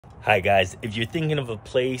Hi guys, if you're thinking of a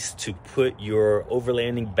place to put your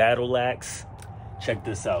overlanding battle axe, check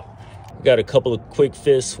this out. Got a couple of quick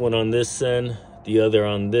fists, one on this end, the other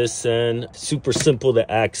on this end. Super simple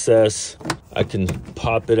to access. I can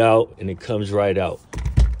pop it out and it comes right out.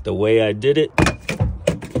 The way I did it,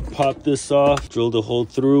 pop this off, drilled a hole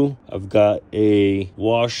through. I've got a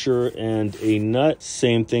washer and a nut.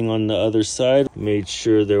 Same thing on the other side. Made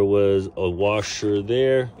sure there was a washer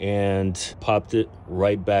there and popped it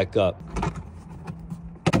right back up.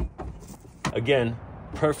 Again,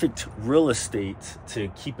 perfect real estate to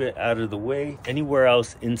keep it out of the way. Anywhere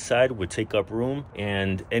else inside would take up room,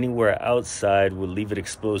 and anywhere outside would leave it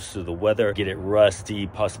exposed to the weather, get it rusty,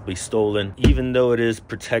 possibly stolen. Even though it is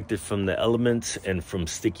protected from the elements and from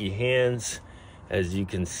sticky hands, as you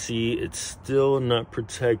can see, it's still not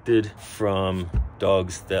protected from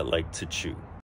dogs that like to chew.